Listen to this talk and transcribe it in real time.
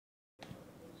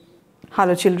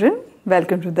Hello children,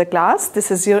 welcome to the class.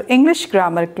 This is your English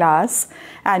grammar class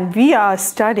and we are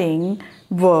studying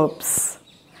verbs.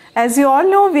 As you all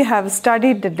know, we have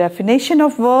studied the definition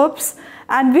of verbs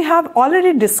and we have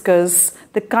already discussed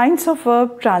the kinds of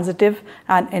verb, transitive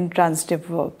and intransitive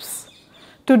verbs.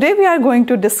 Today we are going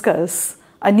to discuss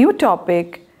a new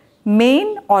topic,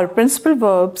 main or principal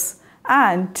verbs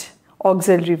and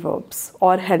auxiliary verbs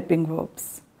or helping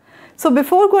verbs. So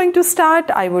before going to start,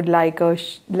 I would like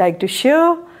to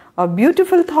share a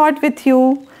beautiful thought with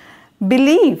you.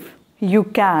 Believe you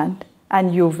can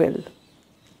and you will.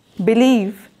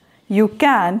 Believe you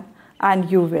can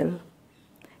and you will.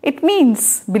 It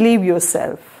means believe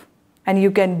yourself and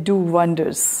you can do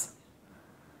wonders.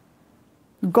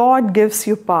 God gives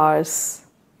you powers.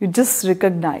 You just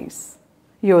recognize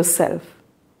yourself.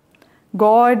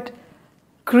 God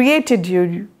created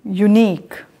you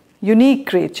unique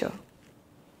creature.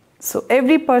 So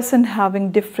every person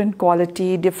having different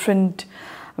quality, different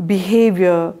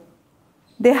behavior,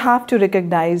 they have to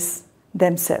recognize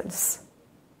themselves.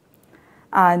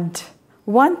 And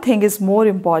one thing is more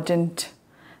important,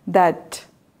 that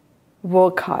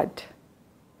work hard.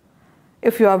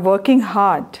 If you are working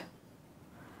hard,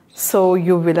 so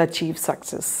you will achieve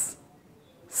success.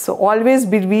 So always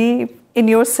believe in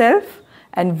yourself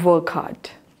and work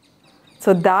hard.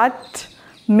 So that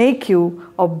make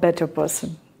you a better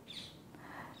person.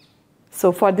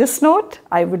 So for this note,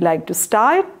 I would like to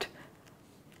start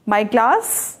my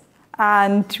class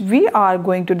and we are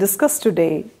going to discuss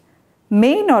today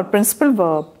main or principal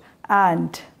verb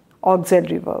and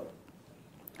auxiliary verb.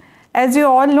 As you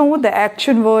all know, the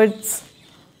action words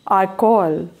are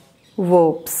called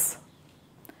verbs.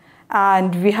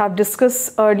 And we have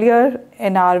discussed earlier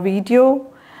in our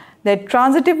video that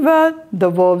transitive verb, the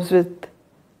verbs with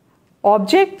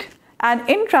object, and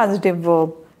intransitive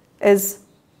verb is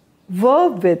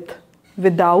verb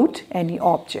without any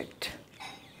object.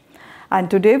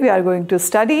 And today we are going to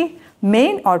study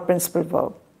main or principal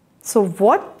verb. So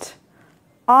what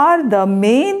are the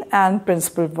main and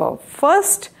principal verb?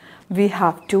 First, we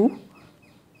have to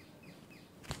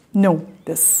know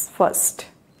this first.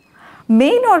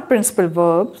 Main or principal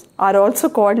verbs are also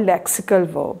called lexical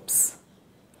verbs.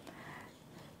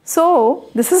 So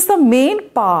this is the main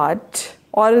part,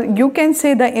 or you can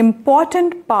say the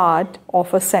important part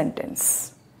of a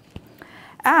sentence.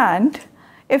 And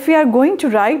if we are going to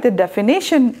write the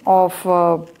definition of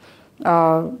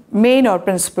main or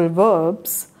principal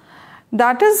verbs,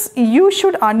 that is, you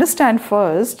should understand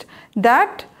first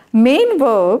that main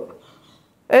verb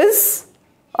is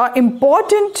an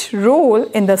important role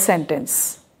in the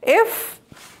sentence. If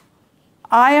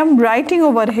I am writing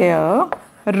over here,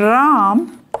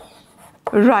 Ram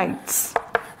writes.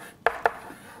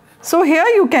 So here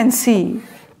you can see,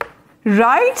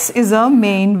 writes is a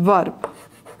main verb.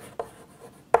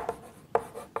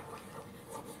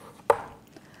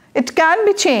 It can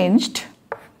be changed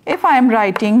if I am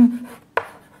writing,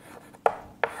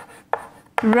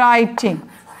 writing,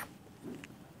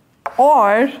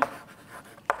 or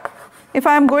if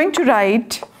I am going to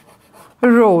write,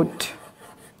 wrote.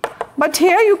 But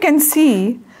here you can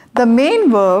see the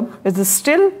main verb is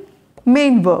still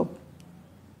main verb.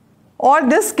 Or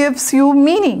this gives you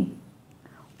meaning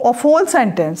of whole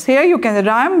sentence. Here you can,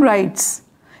 Ram writes.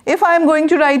 If I am going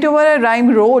to write over a Ram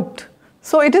wrote,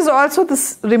 so it is also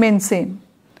this remains same.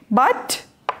 But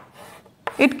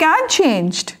it can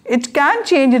change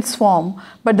its form,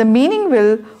 but the meaning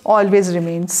will always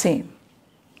remain same.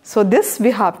 So this we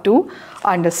have to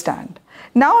understand.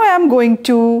 Now I am going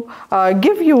to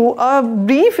give you a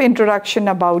brief introduction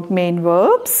about main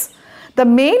verbs. The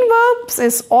main verbs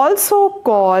is also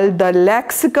called the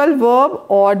lexical verb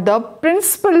or the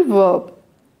principal verb.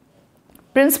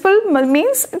 Principal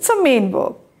means it's a main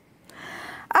verb.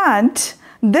 And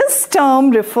this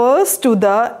term refers to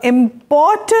the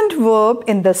important verb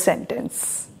in the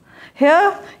sentence.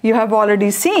 Here you have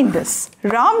already seen this.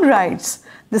 Ram writes.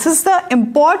 This is the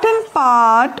important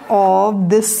part of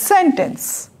this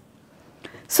sentence.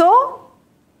 So,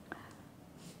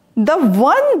 the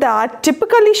one that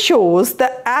typically shows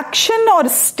the action or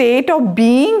state of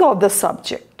being of the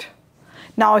subject.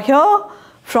 Now here,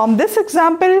 from this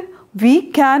example,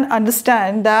 we can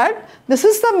understand that this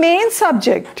is the main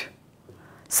subject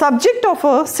of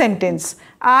a sentence.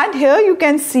 And here you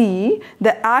can see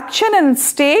the action and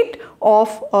state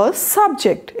of a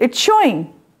subject. It's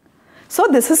showing. So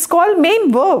this is called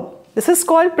main verb. This is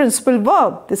called principal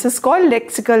verb. This is called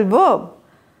lexical verb.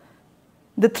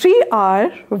 The three are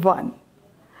one.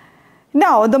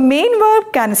 Now the main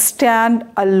verb can stand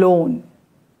alone.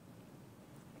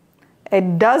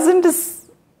 It doesn't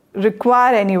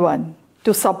require anyone.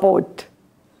 to support.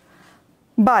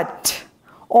 But,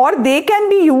 or they can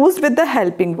be used with the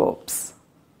helping verbs.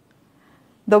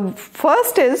 The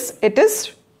first is,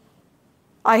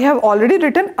 I have already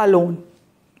written alone.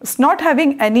 It's not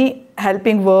having any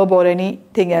helping verb or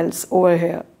anything else over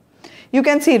here. You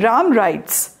can see Ram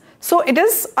writes. So it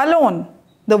is alone.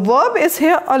 The verb is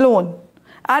here alone.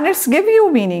 And it gives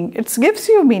you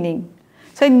meaning.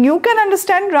 So you can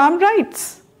understand Ram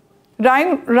writes.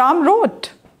 Ram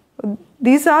wrote.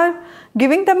 These are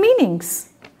giving the meanings.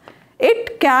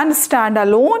 It can stand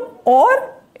alone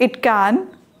or it can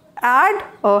add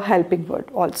a helping word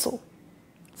also.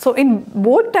 So in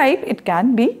both type it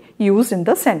can be used in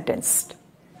the sentence.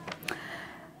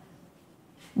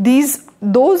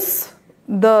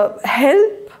 The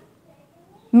help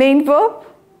main verb,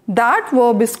 that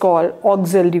verb is called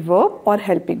auxiliary verb or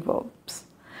helping verbs.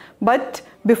 But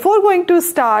before going to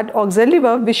start auxiliary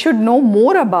verb, we should know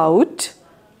more about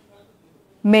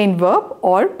main verb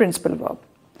or principal verb.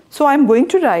 So I am going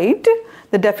to write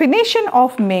the definition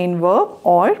of main verb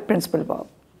or principal verb.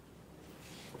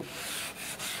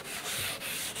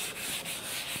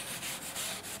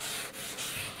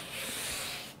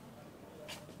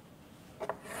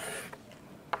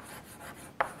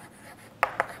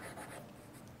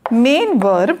 Main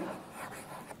verb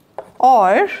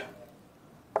or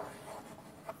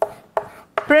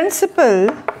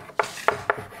principal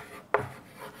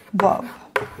verb.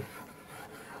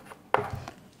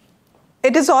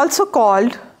 It is also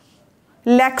called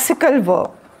lexical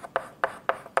verb.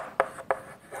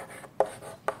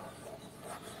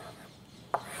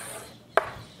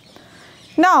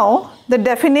 Now, the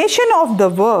definition of the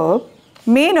verb,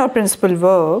 main or principal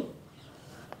verb,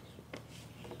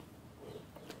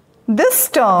 this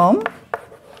term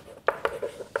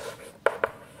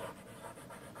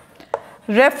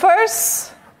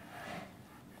refers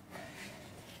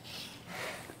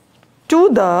to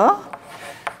the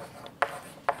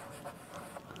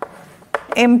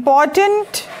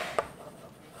important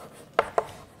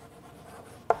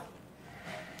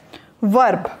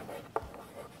verb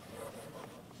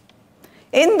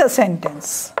in the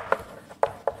sentence.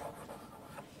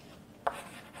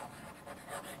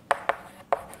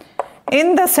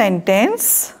 In the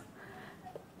sentence,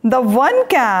 the one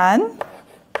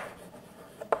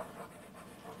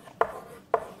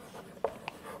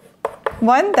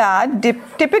that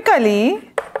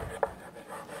typically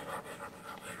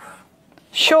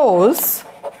shows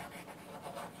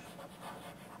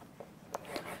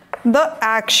the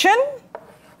action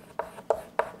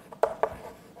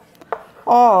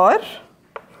or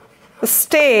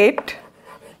state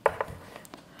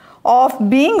of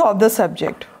being of the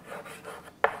subject.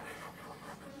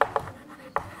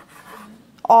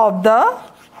 Of the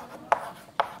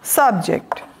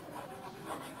subject.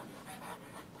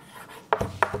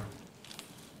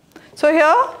 So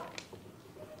here,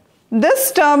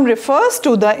 this term refers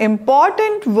to the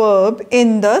important verb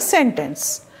in the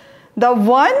sentence. The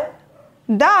one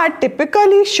that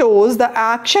typically shows the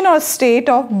action or state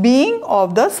of being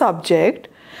of the subject,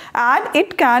 and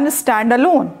it can stand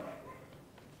alone.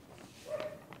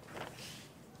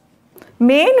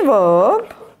 Main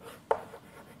verb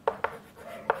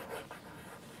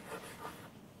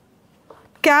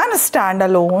can stand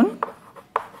alone,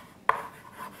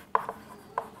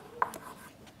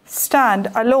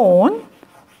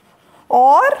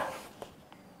 or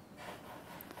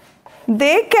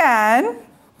they can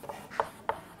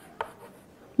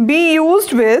be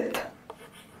used with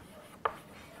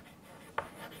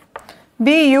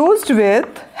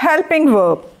helping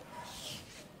verb.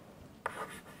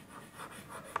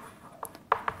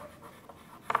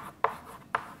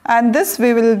 And this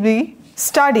we will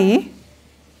study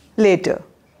later.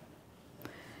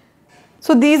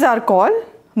 So these are called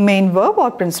main verb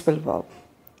or principal verb.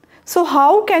 So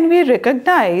how can we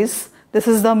recognize this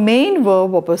is the main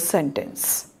verb of a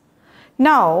sentence?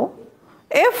 Now,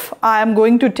 if I am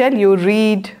going to tell you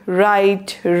read,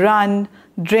 write, run,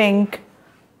 drink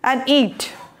and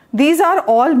eat, these are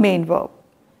all main verb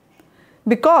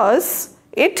because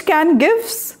it can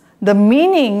give the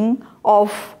meaning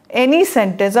of any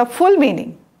sentence, a full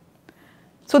meaning.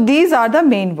 So these are the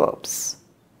main verbs.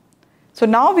 So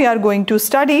now we are going to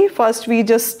study. First we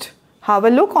just have a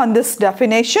look on this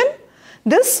definition.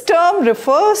 This term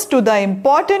refers to the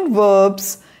important verb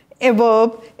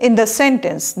in the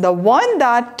sentence, the one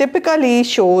that typically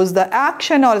shows the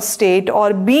action or state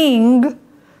or being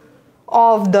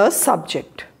of the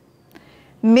subject.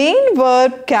 Main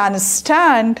verb can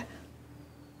stand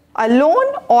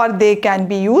alone or they can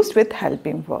be used with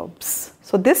helping verbs.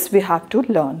 So this we have to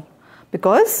learn,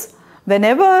 because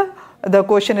whenever the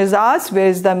question is asked, where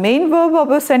is the main verb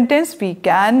of a sentence, we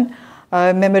can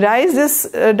memorize this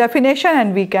definition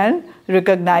and we can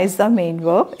recognize the main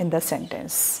verb in the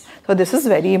sentence. So this is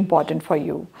very important for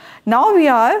you. Now we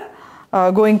are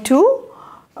going to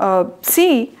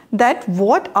see that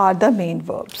what are the main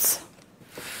verbs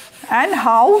and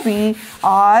how we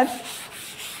are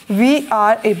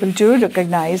able to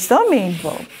recognize the main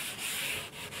verb.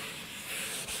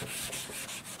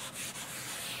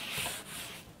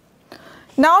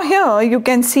 Now here you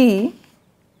can see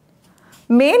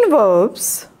main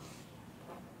verbs,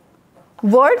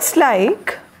 words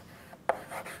like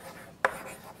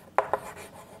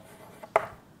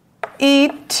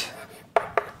eat,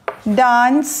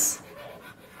 dance,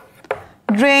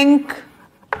 drink,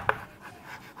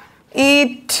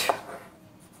 eat,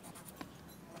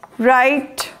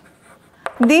 write,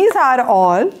 these are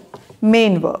all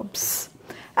main verbs.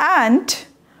 And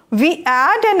we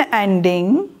add an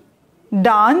ending,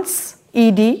 dance,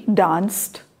 ed,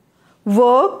 danced,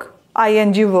 work,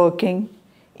 ing, working,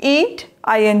 eat,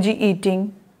 ing,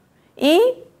 eating,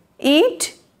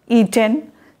 eat,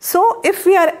 eaten. So if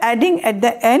we are adding at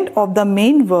the end of the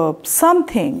main verb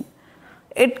something,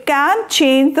 it can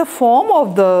change the form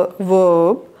of the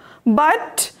verb,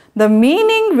 but the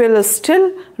meaning will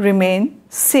still remain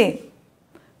same.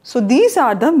 So these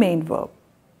are the main verb.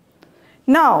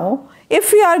 Now,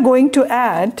 if we are going to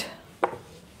add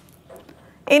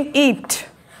in eat,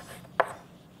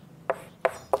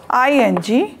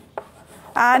 ing,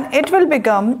 and it will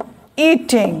become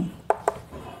eating.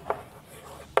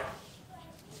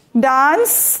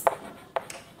 Dance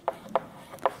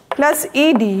plus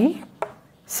ed,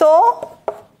 so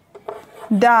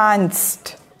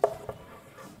danced.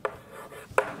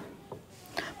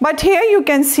 But here you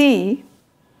can see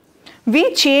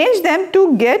we change them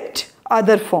to get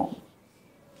other form.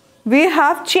 We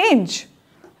have changed.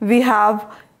 We have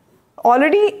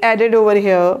already added over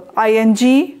here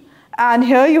ing, and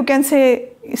here you can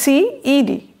say see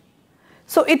ed.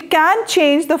 So it can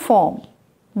change the form,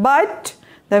 but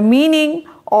the meaning,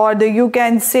 or you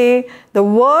can say the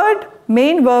word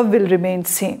main verb will remain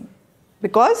same,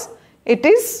 because it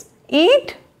is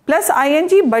eat plus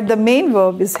ing, but the main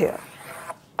verb is here.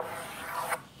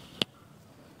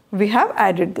 We have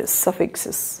added this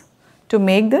suffixes to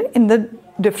make in the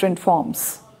different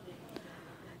forms.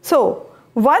 So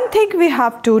one thing we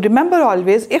have to remember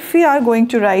always, if we are going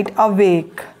to write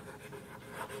awake,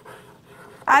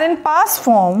 and in past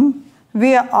form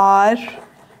we are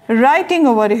writing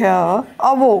over here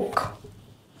awoke.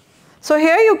 So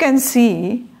here you can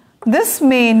see this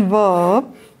main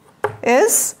verb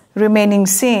is remaining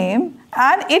same,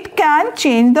 and it can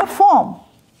change the form.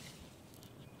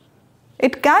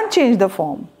 It can change the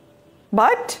form,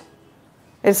 but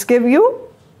it's give you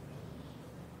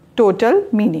total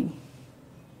meaning.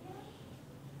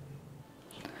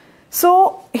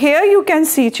 So here you can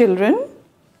see, children,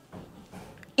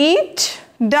 eat,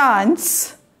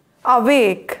 dance,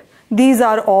 awake, these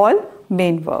are all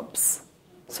main verbs.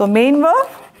 So main verb,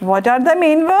 what are the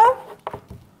main verb?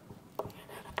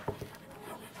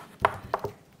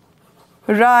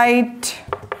 Write,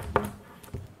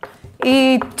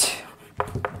 eat,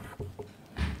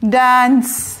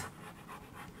 dance,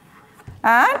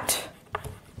 and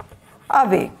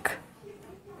awake.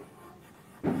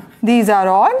 These are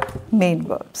all main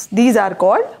verbs. These are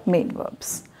called main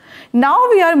verbs. Now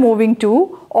we are moving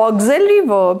to auxiliary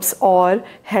verbs or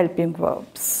helping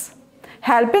verbs.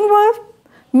 Helping verb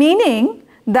meaning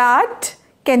that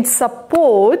can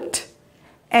support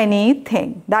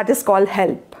anything, that is called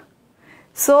help.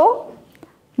 So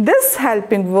this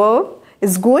helping verb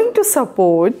is going to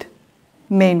support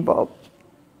main verb.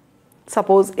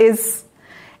 Suppose is,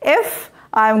 if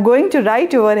I am going to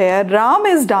write over here Ram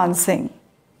is dancing.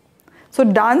 So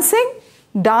dancing,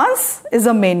 dance is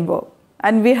a main verb,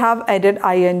 and we have added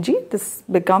ing, this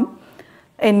become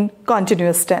in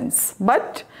continuous tense,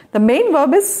 but the main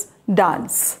verb is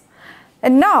dance.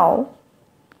 And now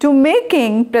to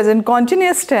making present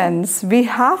continuous tense, we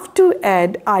have to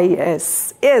add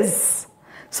is.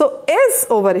 So is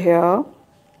over here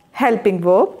helping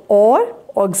verb or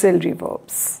auxiliary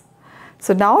verbs.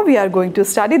 So now we are going to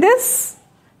study this.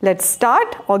 Let's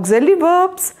start auxiliary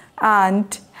verbs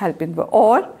and helping verb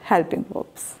or helping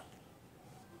verbs.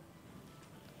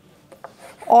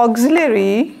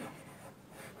 Auxiliary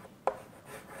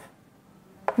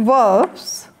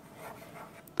verbs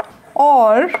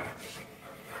or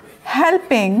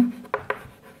helping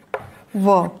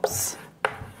verbs.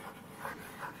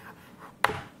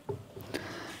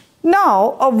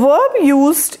 Now, a verb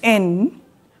used in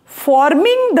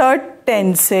forming the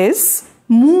tenses,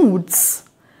 moods,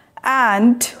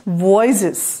 and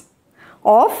voices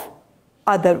of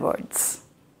other words.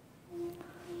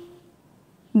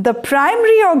 The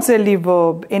primary auxiliary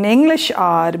verb in English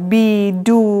are be,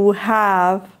 do,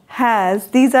 have, has.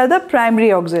 These are the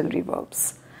primary auxiliary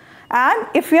verbs. And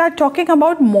if we are talking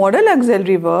about modal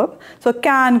auxiliary verb, so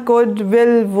can, could,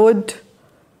 will, would,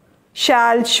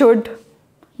 shall, should,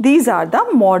 these are the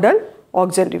modal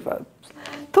auxiliary verbs.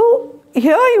 So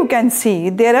here you can see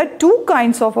there are two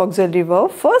kinds of auxiliary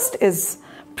verb. First is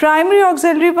primary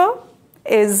auxiliary verb,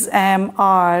 is, am,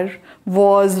 are,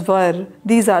 was, were.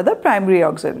 These are the primary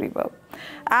auxiliary verb.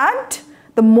 And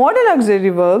the modal auxiliary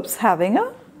verbs having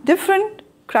a different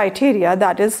criteria,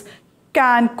 that is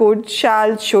can, could,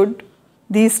 shall, should,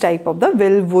 these type of the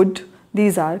will, would,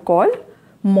 these are called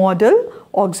modal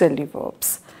auxiliary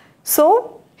verbs.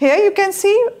 So here you can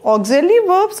see auxiliary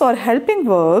verbs or helping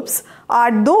verbs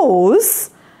are those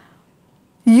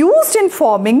used in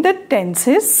forming the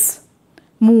tenses,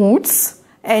 moods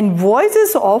and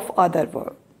voices of other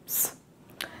verbs.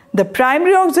 The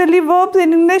primary auxiliary verbs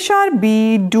in English are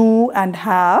be, do and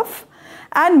have,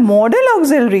 and modal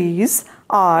auxiliaries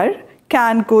are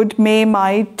can, could, may,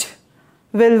 might,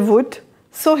 will, would.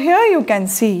 So here you can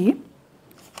see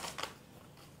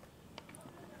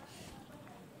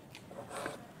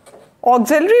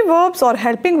auxiliary verbs or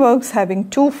helping verbs having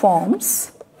two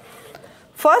forms.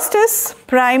 First is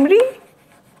primary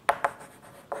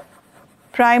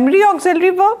auxiliary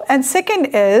verb, and second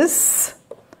is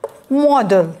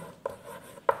modal.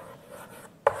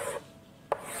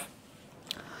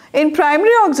 In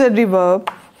primary auxiliary verb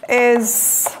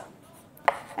is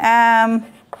am,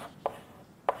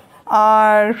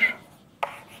 are,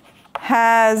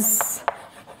 has,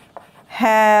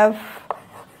 have,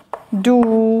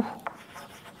 do,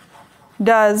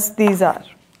 does, these are.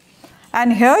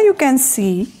 And here you can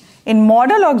see in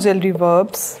modal auxiliary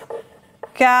verbs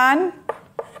can,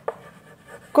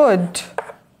 could,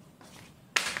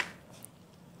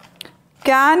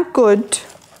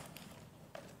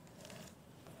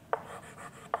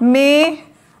 may,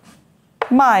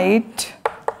 might,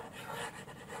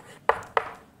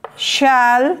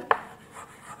 shall,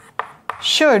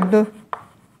 should,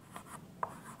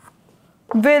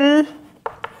 will,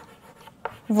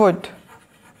 would.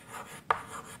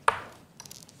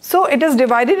 So it is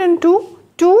divided into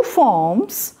two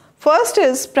forms. First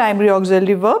is primary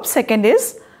auxiliary verb, second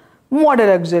is modal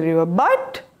auxiliary verb,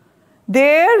 but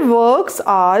their works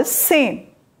are same.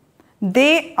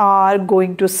 They are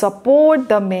going to support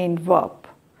the main verb,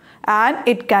 and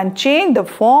it can change the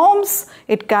forms,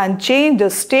 it can change the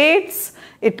states,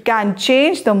 it can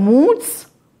change the moods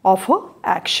of an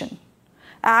action.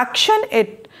 Action,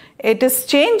 it is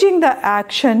changing the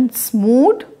action's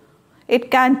mood, it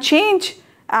can change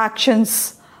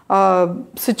actions,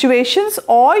 situations,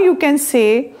 or you can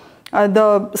say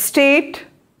the state,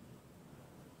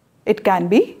 it can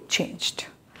be changed.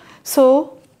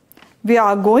 So we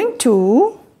are going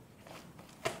to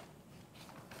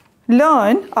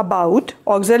learn about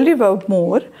auxiliary verb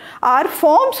more, are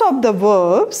forms of the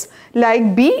verbs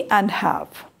like be and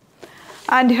have.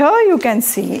 And here you can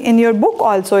see in your book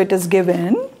also it is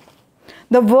given.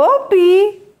 The verb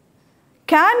be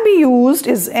can be used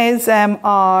is, am,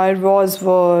 are, was,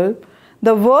 were.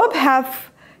 The verb have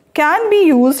can be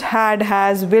used had,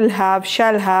 has, will have,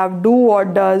 shall have, do or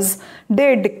does,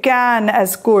 did, can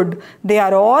as could. They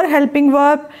are all helping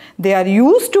verb. They are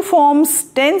used to form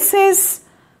tenses,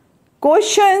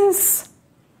 questions,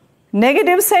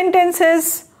 negative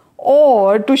sentences,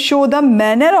 or to show the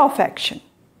manner of action.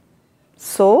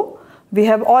 So we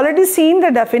have already seen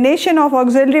the definition of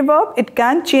auxiliary verb. It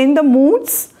can change the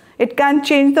moods, it can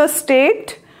change the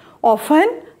state of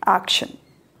an action.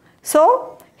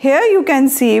 So here you can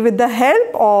see with the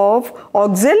help of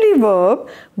auxiliary verb,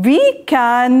 we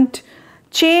can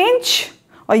change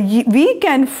or we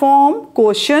can form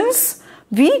questions,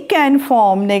 we can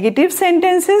form negative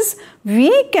sentences,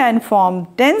 we can form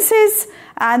tenses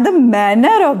and the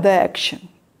manner of the action.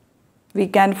 We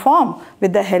can form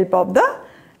with the help of the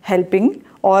helping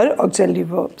or auxiliary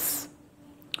verbs.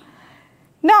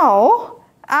 Now,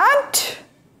 and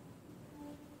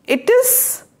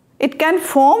it can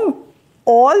form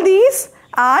all these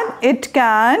and it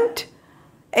can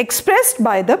expressed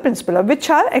by the principal verb, which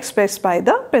are expressed by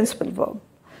the principal verb.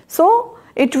 So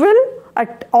it will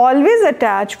always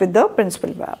attach with the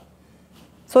principal verb.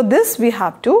 So this we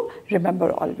have to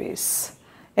remember always.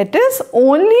 It is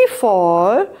only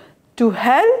for to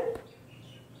help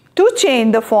to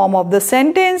change the form of the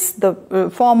sentence, the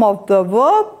form of the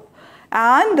verb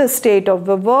and the state of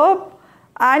the verb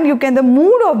and the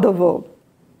mood of the verb.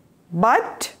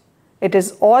 But it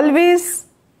is always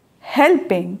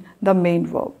helping the main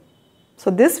verb.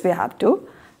 So this we have to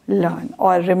learn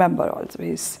or remember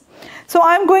always. So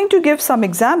I am going to give some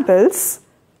examples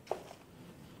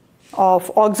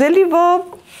of auxiliary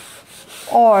verb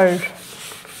or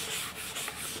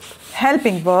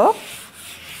helping verb.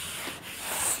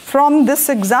 From this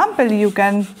example you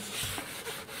can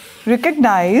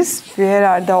recognize where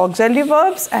are the auxiliary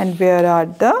verbs and where are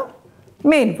the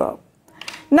main verb.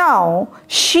 Now,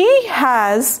 she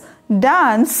has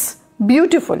danced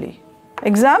beautifully.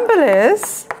 Example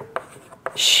is,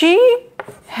 she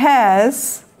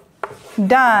has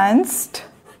danced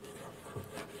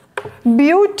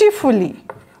beautifully.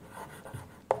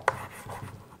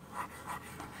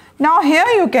 Now here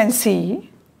you can see,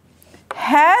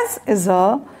 has is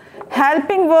a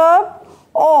helping verb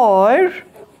or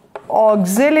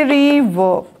auxiliary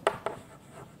verb.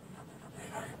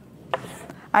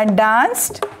 And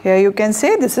danced, here you can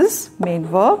say this is main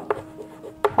verb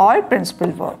or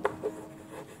principal verb.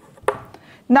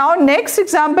 Now next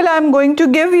example I am going to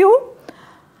give you.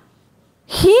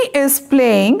 He is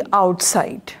playing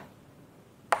outside.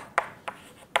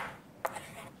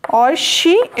 Or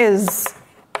she is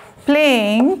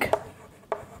playing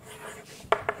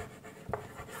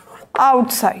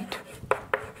outside.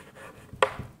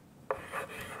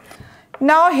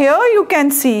 Now here you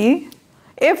can see,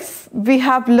 if we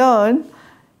have learned,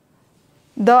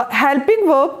 the helping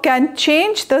verb can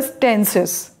change the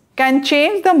tenses, can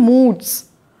change the moods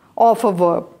of a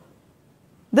verb.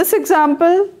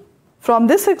 From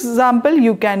this example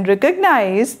you can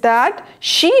recognize that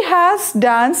she has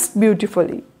danced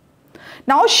beautifully.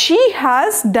 Now she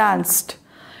has danced.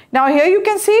 Now here you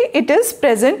can see it is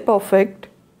present perfect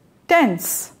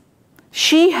tense.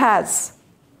 She has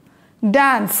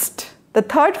danced. The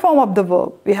third form of the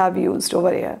verb we have used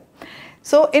over here.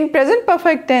 So in present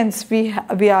perfect tense we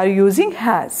are using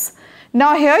has.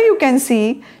 Now here you can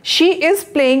see she is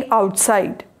playing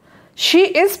outside. She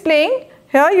is playing,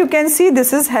 here you can see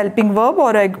this is helping verb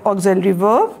or auxiliary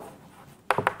verb.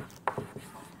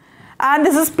 And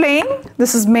this is playing,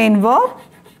 this is main verb.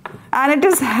 And it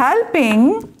is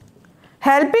helping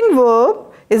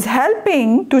verb is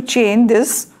helping to change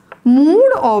this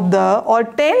mood of the or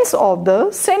tense of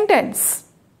the sentence.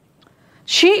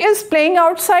 She is playing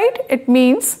outside, it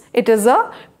means it is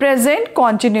a present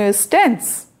continuous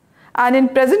tense. And in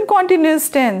present continuous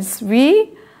tense,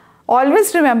 we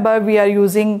always remember we are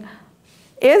using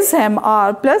is, am,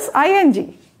 are plus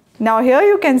ing. Now here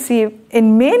you can see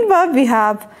in main verb we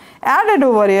have added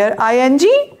over here ing,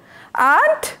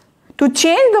 and to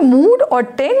change the mood or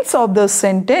tense of the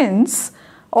sentence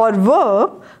or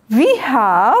verb, we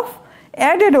have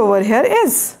added over here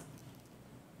is.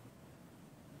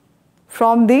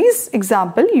 From these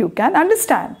example you can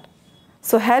understand.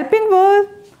 So helping verb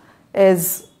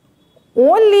is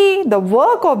only the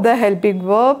work of the helping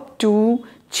verb to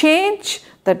change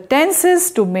the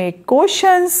tenses, to make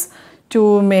quotients,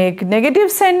 to make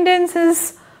negative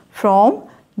sentences from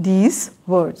these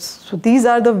words. So these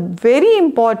are the very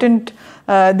important,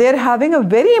 they are having a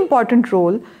very important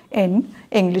role in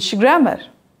English grammar.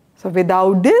 So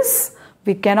without this,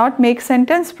 we cannot make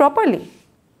sentence properly.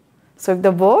 So if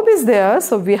the verb is there,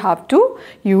 so we have to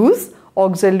use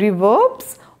auxiliary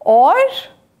verbs or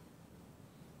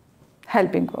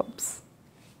helping verbs.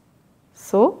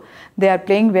 So they are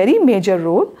playing very major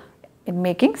role in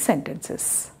making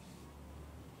sentences.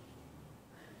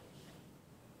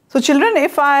 So children,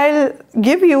 if I'll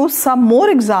give you some more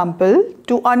example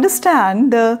to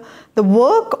understand the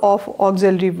work of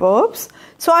auxiliary verbs,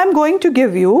 so I'm going to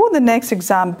give you the next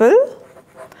example.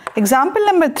 Example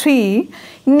number 3,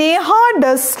 Neha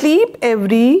does sleep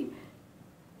every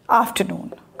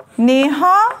afternoon.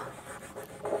 Neha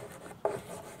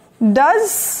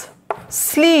does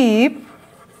sleep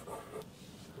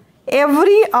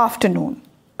every afternoon.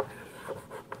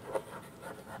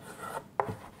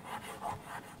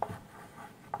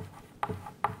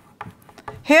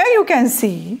 Here you can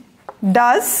see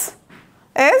does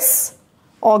is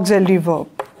auxiliary verb.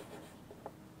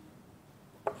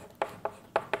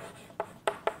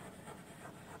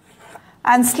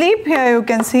 And sleep, here you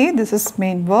can see this is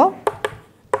main verb.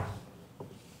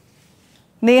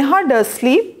 Neha does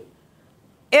sleep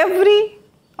every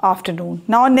afternoon.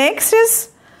 Now next is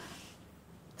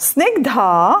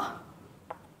Snigdha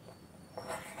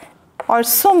or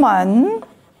Suman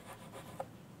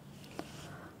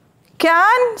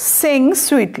can sing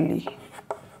sweetly.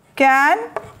 Can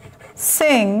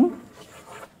sing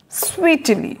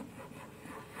sweetly.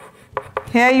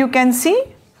 Here you can see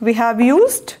we have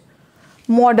used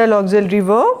modal auxiliary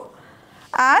verb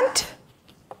and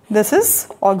this is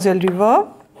auxiliary verb.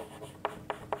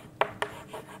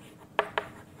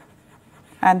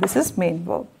 and this is main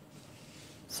verb.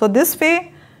 So this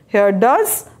way, here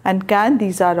does and can,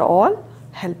 these are all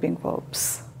helping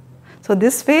verbs. So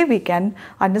this way we can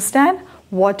understand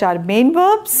what are main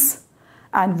verbs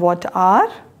and what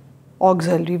are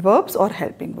auxiliary verbs or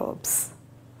helping verbs.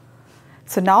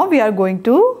 So now we are going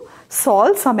to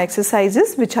solve some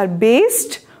exercises which are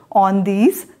based on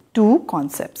these two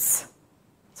concepts.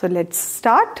 So let's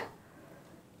start.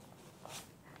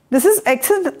 This is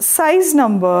exercise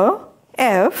number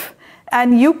F,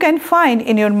 and you can find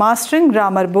in your Mastering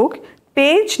Grammar book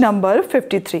page number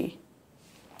 53.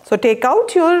 So take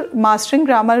out your Mastering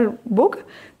Grammar book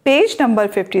page number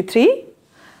 53,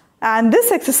 and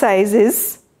this exercise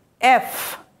is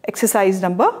F, exercise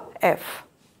number F.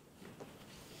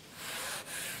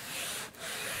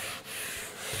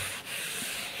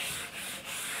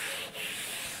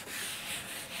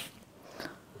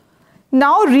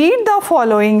 Now read the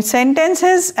following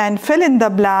sentences and fill in the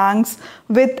blanks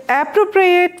with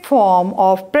appropriate form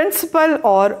of principal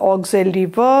or auxiliary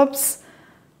verbs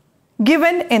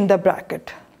given in the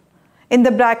bracket. In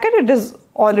the bracket it is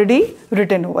already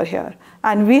written over here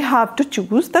and we have to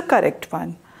choose the correct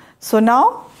one. So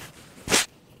now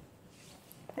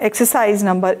exercise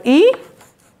number E.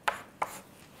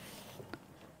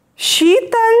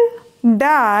 Sheetal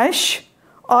dash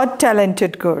a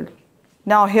talented girl.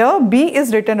 Now here B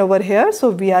is written over here, so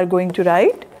we are going to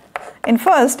write in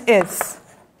first is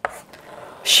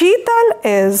Sheetal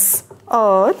is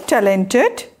a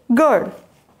talented girl.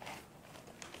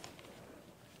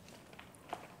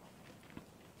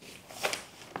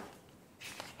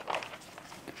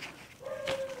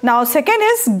 Now second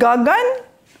is Gagan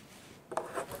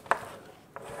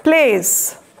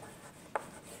plays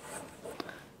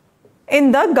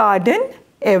in the garden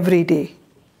every day.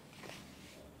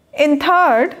 In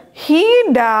third, he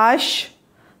dash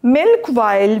milk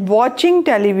while watching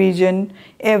television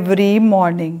every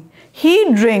morning.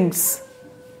 He drinks.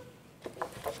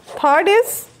 Third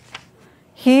is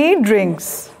he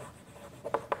drinks.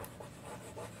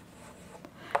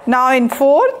 Now in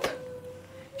fourth,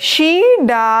 she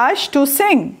dash to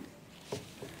sing.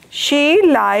 She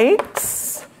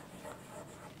likes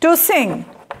to sing.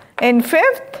 In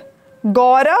fifth,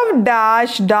 Gaurav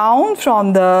dashed down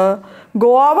from the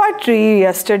guava tree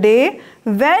yesterday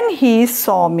when he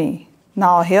saw me.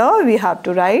 Now here we have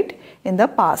to write in the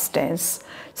past tense.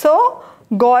 So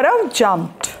Gaurav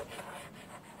jumped.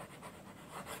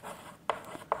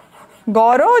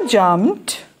 Gaurav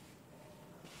jumped.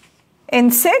 In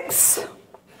 6,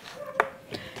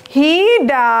 he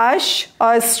dashed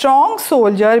a strong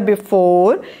soldier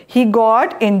before he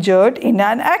got injured in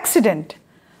an accident.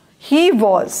 He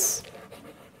was.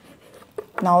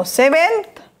 Now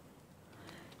 7th,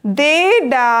 they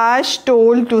dash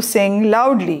told to sing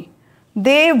loudly.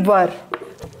 They were.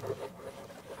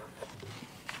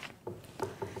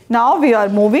 Now we are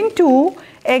moving to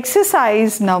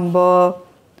exercise number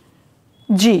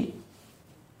G.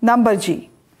 Number G.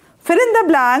 Fill in the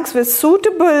blanks with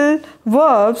suitable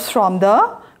verbs from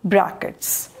the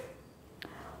brackets.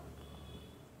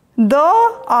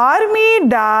 The army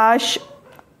dash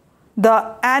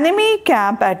the enemy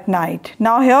camp at night.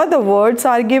 Now here the words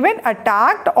are given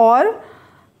attacked or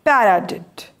paraded.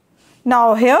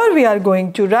 Now here we are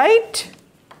going to write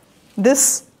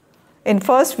this. In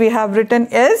first we have written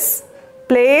is,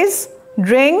 plays,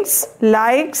 drinks,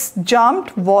 likes,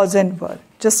 jumped, was and were.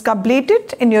 Just complete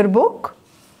it in your book.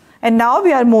 And now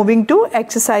we are moving to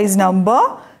exercise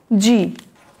number G.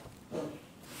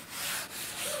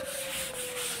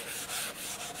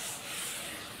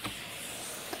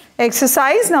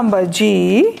 Exercise number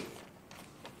G.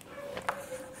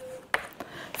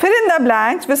 Fill in the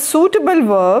blanks with suitable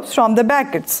verbs from the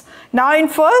brackets. Now in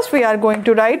first we are going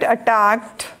to write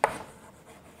attacked.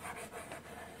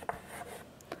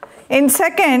 In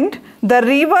second, the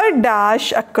river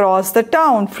dash across the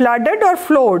town. Flooded or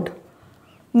flowed?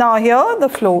 Now here the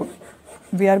flowed.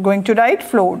 We are going to write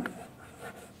flowed.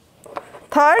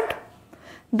 Third,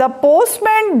 the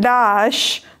postman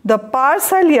dash the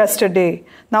parcel yesterday.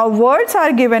 Now words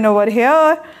are given over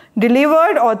here,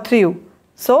 delivered or through.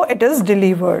 So it is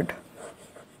delivered.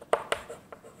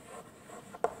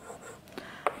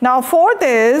 Now fourth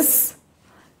is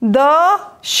the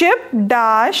ship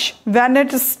dash when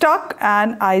it struck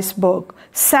an iceberg.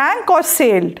 Sank or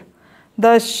sailed?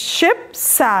 The ship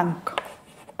sank.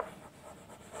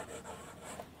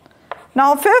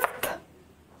 Now fifth,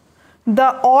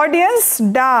 the audience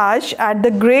dash at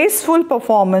the graceful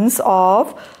performance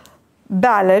of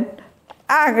ballet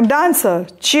dancer.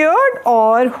 Cheered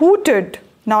or hooted?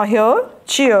 Now here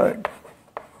cheered.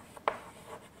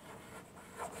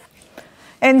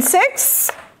 In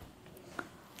 6,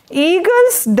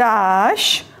 Eagles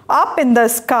dash up in the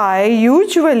sky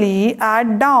usually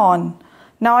at dawn.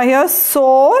 Now here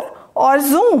soar or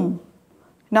zoom.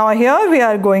 Now here we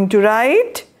are going to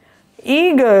write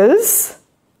eagles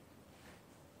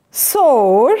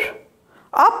soar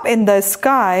up in the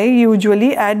sky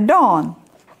usually at dawn.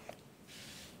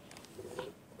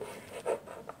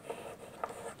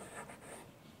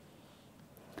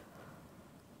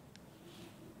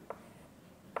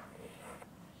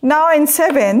 Now in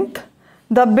 7th,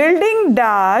 the building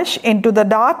dash into the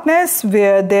darkness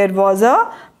where there was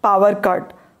a power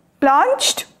cut.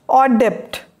 Plunged or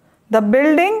dipped? The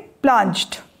building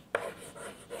plunged.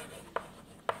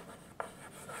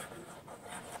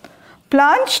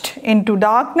 Plunged into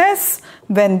darkness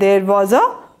when there was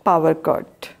a power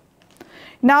cut.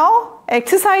 Now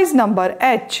exercise number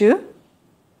H.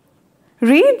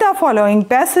 Read the following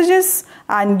passages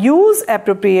and use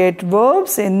appropriate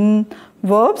verbs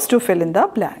to fill in the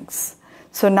blanks.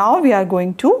 So now we are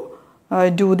going to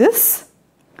do this.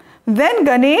 When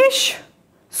Ganesh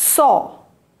saw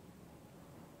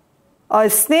a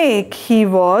snake, he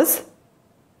was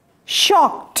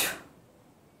shocked.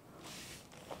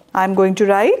 I am going to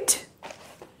write.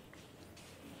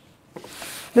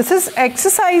 This is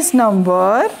exercise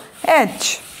number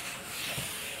H.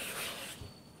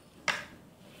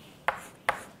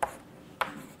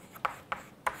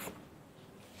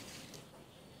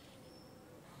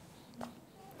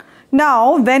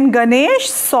 Now, when Ganesh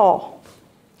saw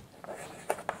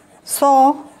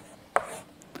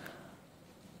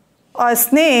a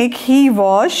snake, he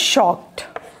was shocked.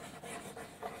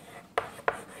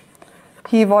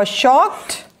 He was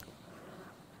shocked.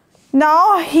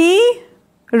 Now he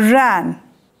ran.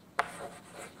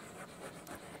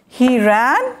 He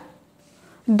ran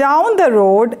down the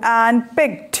road and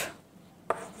picked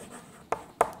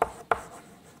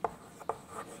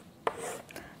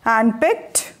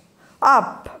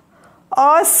up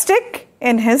a stick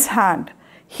in his hand.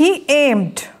 He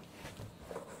aimed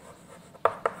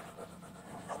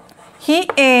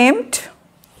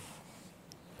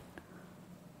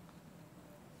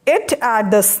it at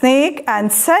the snake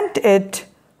and sent it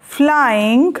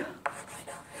flying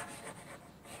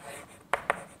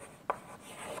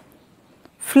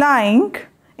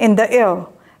in the air.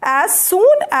 As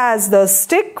soon as the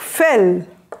stick fell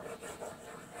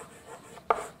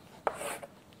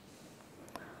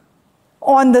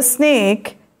on the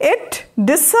snake, it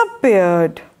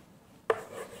disappeared.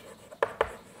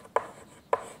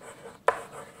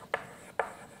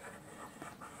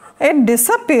 It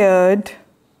disappeared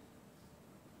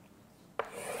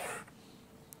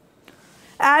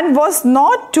and was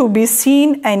not to be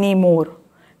seen anymore.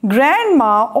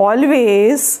 Grandma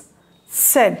always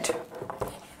said.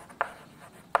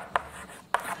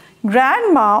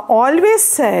 Grandma always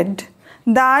said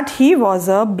that he was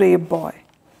a brave boy.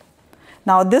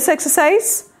 Now this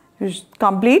exercise is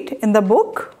complete in the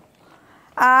book,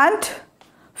 and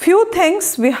few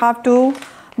things we have to,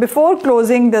 before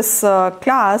closing this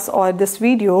class or this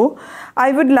video,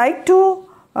 I would like to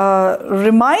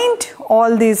remind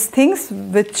all these things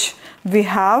which we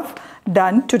have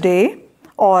done today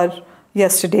or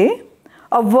yesterday.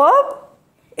 A verb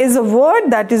is a word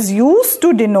that is used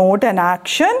to denote an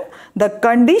action, the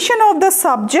condition of the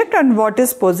subject, and what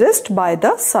is possessed by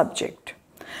the subject.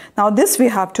 Now this we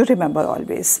have to remember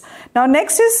always. Now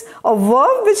next is a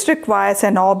verb which requires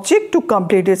an object to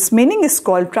complete its meaning is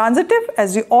called transitive,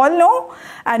 as you all know.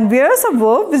 And whereas a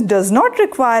verb which does not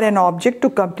require an object to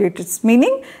complete its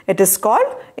meaning, it is called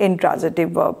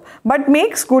intransitive verb, but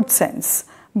makes good sense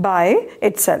by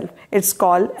itself. It's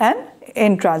called an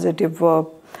intransitive verb.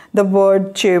 The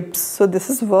word chips, so this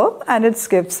is verb and it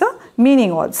gives a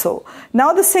meaning also.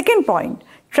 Now the second point.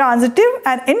 Transitive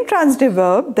and intransitive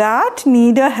verb that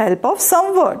need a help of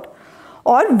some word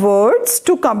or words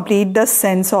to complete the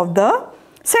sense of the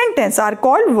sentence are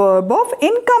called verb of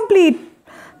incomplete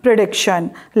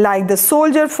prediction, like the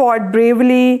soldier fought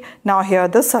bravely. Now here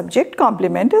the subject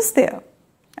complement is there,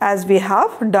 as we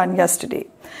have done yesterday.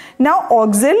 Now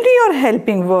auxiliary or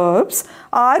helping verbs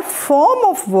are form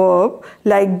of verb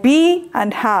like be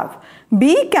and have.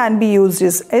 Be can be used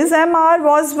as is, am, are,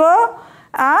 was, were,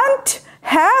 and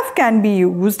have can be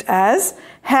used as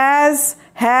has,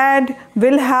 had,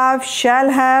 will have,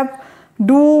 shall have,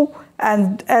 do,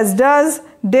 and as does,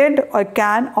 did, or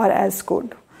can, or as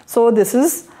could. So this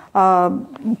is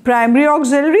primary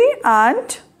auxiliary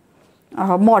and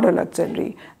modal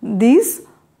auxiliary. These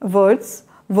verbs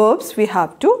we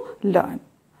have to learn.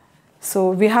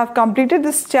 So we have completed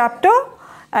this chapter,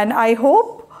 and I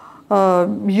hope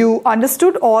you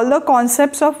understood all the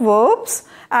concepts of verbs.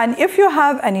 And if you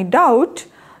have any doubt,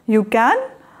 you can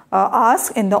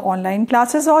ask in the online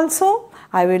classes also.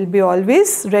 I will be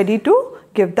always ready to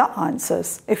give the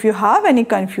answers if you have any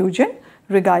confusion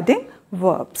regarding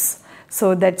verbs.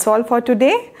 So that's all for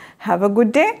today. Have a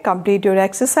good day, complete your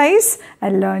exercise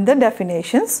and learn the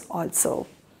definitions also.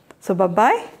 So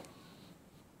bye-bye.